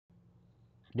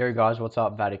Yo guys, what's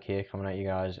up? Vatic here, coming at you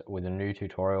guys with a new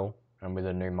tutorial and with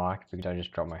a new mic because I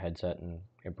just dropped my headset and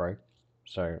it broke.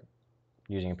 So,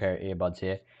 using a pair of earbuds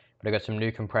here. But I got some new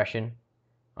compression.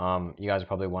 You guys are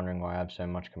probably wondering why I have so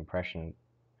much compression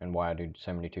and why I do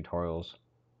so many tutorials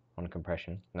on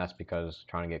compression. And that's because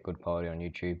trying to get good quality on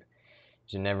YouTube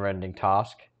is a never-ending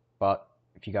task. But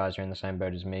if you guys are in the same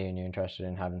boat as me and you're interested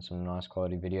in having some nice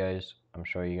quality videos, I'm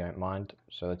sure you don't mind.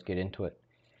 So let's get into it.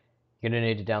 You're going to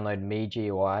need to download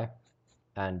meGUI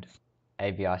and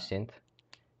AVI Synth.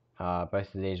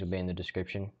 Both of these will be in the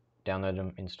description. Download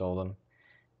them, install them,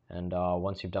 and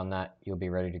once you've done that, you'll be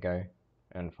ready to go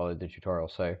and follow the tutorial.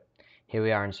 So here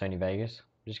we are in Sony Vegas.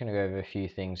 I'm just going to go over a few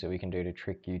things that we can do to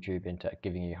trick YouTube into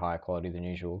giving you higher quality than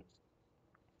usual.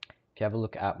 If you have a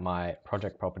look at my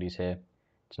project properties here,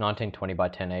 it's 1920 by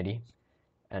 1080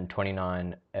 and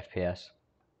 29 FPS.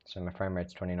 So my frame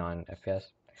rate's 29 FPS.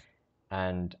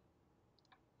 And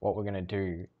what we're going to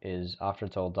do is, after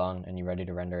it's all done and you're ready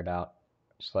to render it out,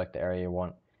 select the area you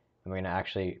want, and we're going to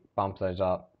actually bump those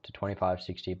up to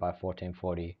 2560 by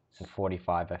 1440 and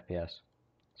 45 FPS.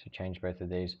 So change both of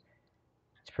these.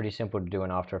 It's pretty simple to do in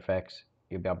After Effects.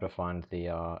 You'll be able to find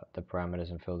the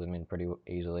parameters and fill them in pretty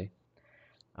easily.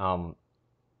 The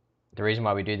reason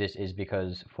why we do this is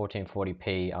because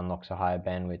 1440p unlocks a higher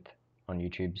bandwidth on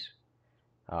YouTube's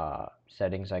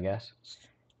settings, I guess.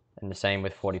 And the same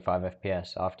with 45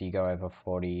 FPS. After you go over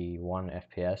 41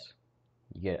 FPS,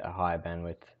 you get a higher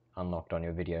bandwidth unlocked on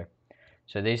your video.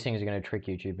 So these things are going to trick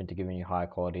YouTube into giving you higher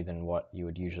quality than what you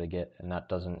would usually get, and that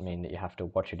doesn't mean that you have to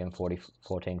watch it in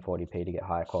 1440p to get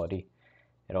higher quality.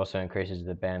 It also increases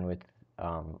the bandwidth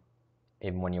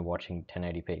even when you're watching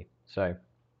 1080p. So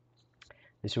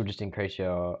this will just increase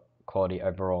your quality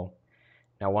overall.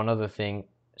 Now, one other thing,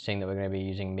 seeing that we're going to be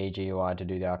using meGUI to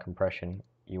do our compression,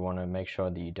 you want to make sure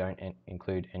that you don't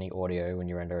include any audio when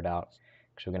you render it out,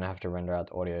 because we're going to have to render out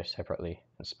the audio separately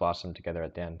and splice them together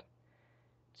at the end.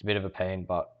 It's a bit of a pain,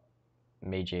 but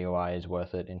meGUI is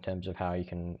worth it in terms of how you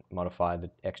can modify the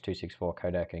x264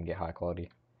 codec and get high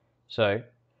quality. So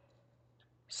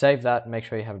save that, make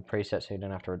sure you have a preset so you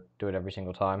don't have to do it every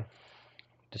single time.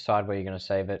 Decide where you're going to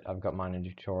save it. I've got mine in a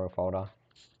tutorial folder.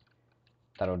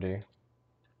 That'll do.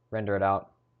 Render it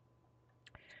out.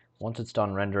 Once it's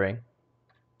done rendering,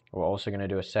 we're also going to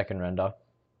do a second render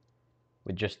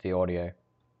with just the audio.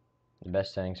 The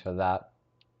best settings for that,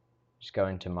 just go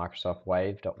into Microsoft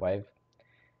Wave.wave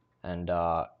and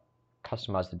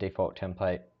customize the default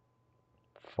template,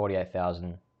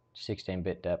 48,000,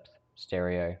 16-bit depth,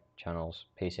 stereo, channels,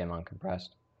 PCM uncompressed.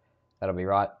 That'll be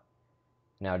right.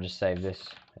 Now just save this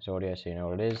as audio so you know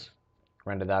what it is.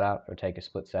 Render that out, it'll take a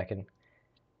split second.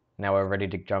 Now we're ready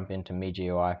to jump into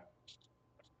meGUI.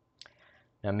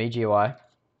 Now meGUI,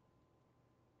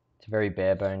 it's a very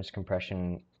bare bones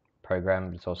compression program,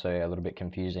 but it's also a little bit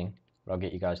confusing, but I'll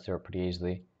get you guys through it pretty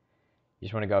easily. You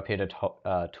just want to go up here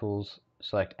to Tools,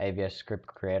 select AVS Script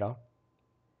Creator,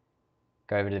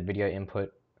 go over to the video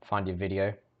input, find your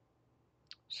video,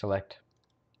 select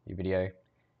your video,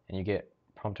 and you get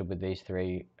prompted with these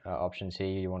three options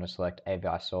here. You want to select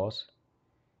AVI Source,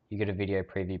 you get a video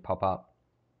preview pop-up,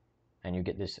 and you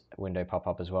get this window pop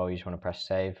up as well. You just want to press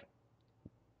save.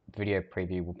 Video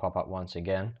preview will pop up once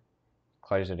again.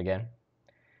 Close it again.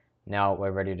 Now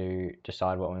we're ready to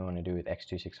decide what we want to do with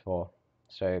x264.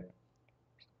 So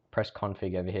press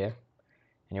config over here,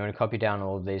 and you want to copy down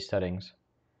all of these settings.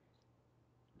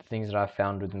 The things that I've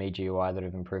found with meGUI that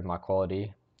have improved my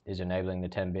quality is enabling the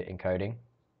 10-bit encoding.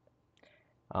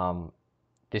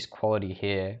 This quality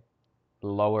here, the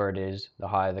lower it is, the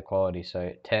higher the quality.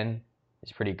 So 10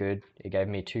 is pretty good. It gave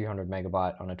me 200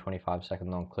 megabyte on a 25-second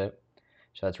long clip.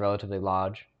 So that's relatively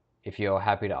large. If you're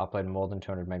happy to upload more than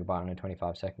 200 megabyte on a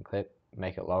 25-second clip,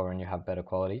 make it lower and you have better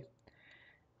quality.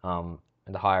 And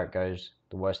the higher it goes,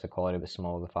 the worse the quality, the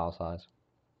smaller the file size.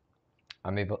 I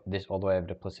move this all the way over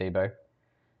to placebo.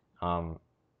 I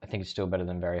think it's still better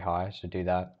than very high, so do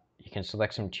that. You can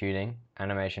select some tuning.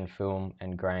 Animation, film,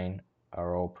 and grain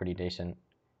are all pretty decent.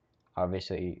 I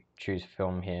obviously choose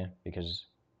film here because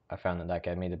I found that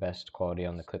gave me the best quality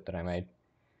on the clip that I made.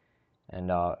 And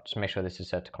just make sure this is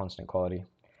set to constant quality.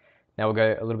 Now we'll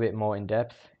go a little bit more in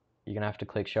depth. You're going to have to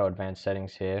click Show Advanced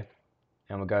Settings here,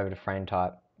 and we'll go over to Frame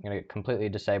Type. I'm going to completely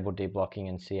disable deblocking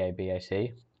and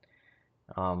CABAC. It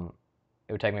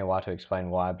will take me a while to explain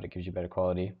why, but it gives you better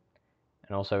quality.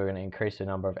 And also we're going to increase the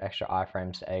number of extra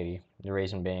iframes to 80. The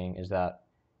reason being is that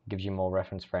it gives you more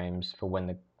reference frames for when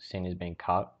the scene is being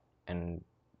cut, and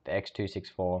the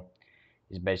x264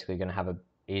 is basically going to have an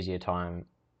easier time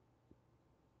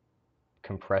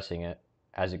compressing it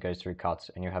as it goes through cuts,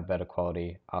 and you have better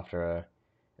quality after a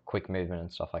quick movement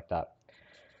and stuff like that.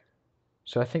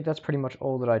 So I think that's pretty much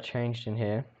all that I changed in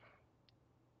here.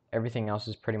 Everything else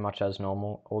is pretty much as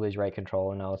normal. All these rate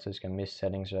control, analysis, and miss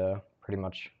settings are pretty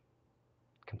much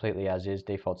completely as is,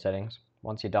 default settings.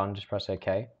 Once you're done, just press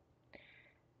OK.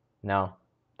 Now,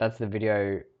 that's the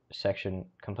video section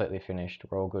completely finished.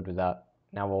 We're all good with that.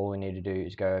 Now all we need to do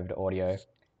is go over to audio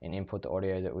and input the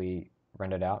audio that we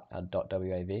rendered out, our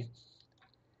 .wav.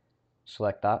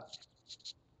 Select that.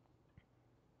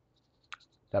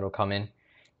 That'll come in.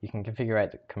 You can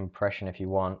configure the compression if you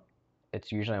want.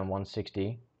 It's usually on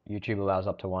 160. YouTube allows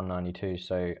up to 192,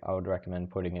 so I would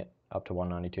recommend putting it up to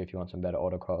 192 if you want some better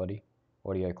audio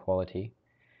quality.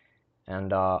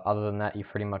 And other than that, you're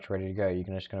pretty much ready to go. You're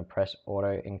just going to press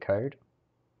auto encode.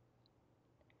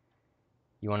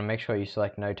 You want to make sure you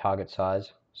select no target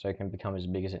size, so it can become as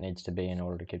big as it needs to be in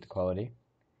order to keep the quality.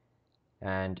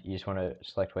 And you just want to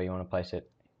select where you want to place it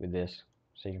with this.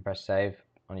 So you can press save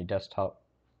on your desktop,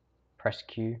 press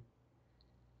Q.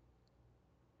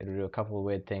 It'll do a couple of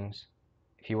weird things.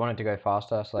 If you want it to go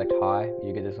faster, select high.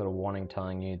 You get this little warning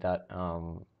telling you that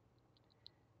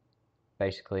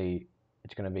basically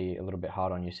it's going to be a little bit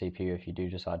hard on your CPU if you do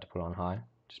decide to put it on high.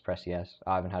 Just press yes.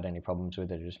 I haven't had any problems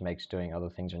with it. It just makes doing other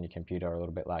things on your computer a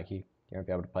little bit laggy. You won't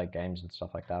be able to play games and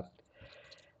stuff like that.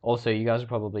 Also, you guys will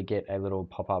probably get a little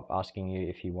pop-up asking you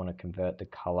if you want to convert the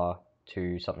color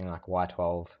to something like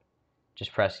Y12.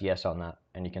 Just press yes on that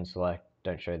and you can select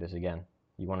don't show this again.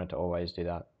 You want it to always do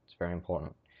that. It's very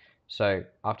important. So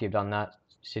after you've done that,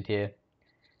 sit here.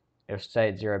 It'll stay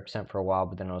at 0% for a while,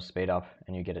 but then it'll speed up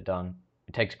and you get it done.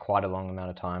 It takes quite a long amount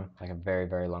of time, like a very,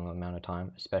 very long amount of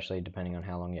time, especially depending on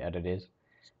how long your edit is.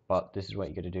 But this is what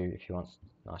you got to do if you want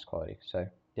nice quality. So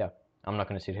yeah, I'm not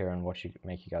going to sit here and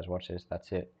make you guys watch this.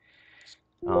 That's it.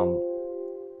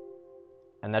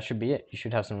 And that should be it. You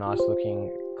should have some nice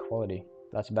looking quality.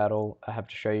 That's about all I have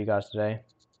to show you guys today.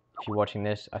 If you're watching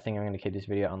this, I think I'm going to keep this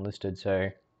video unlisted, so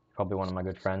you're probably one of my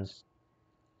good friends.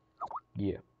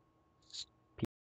 Yeah.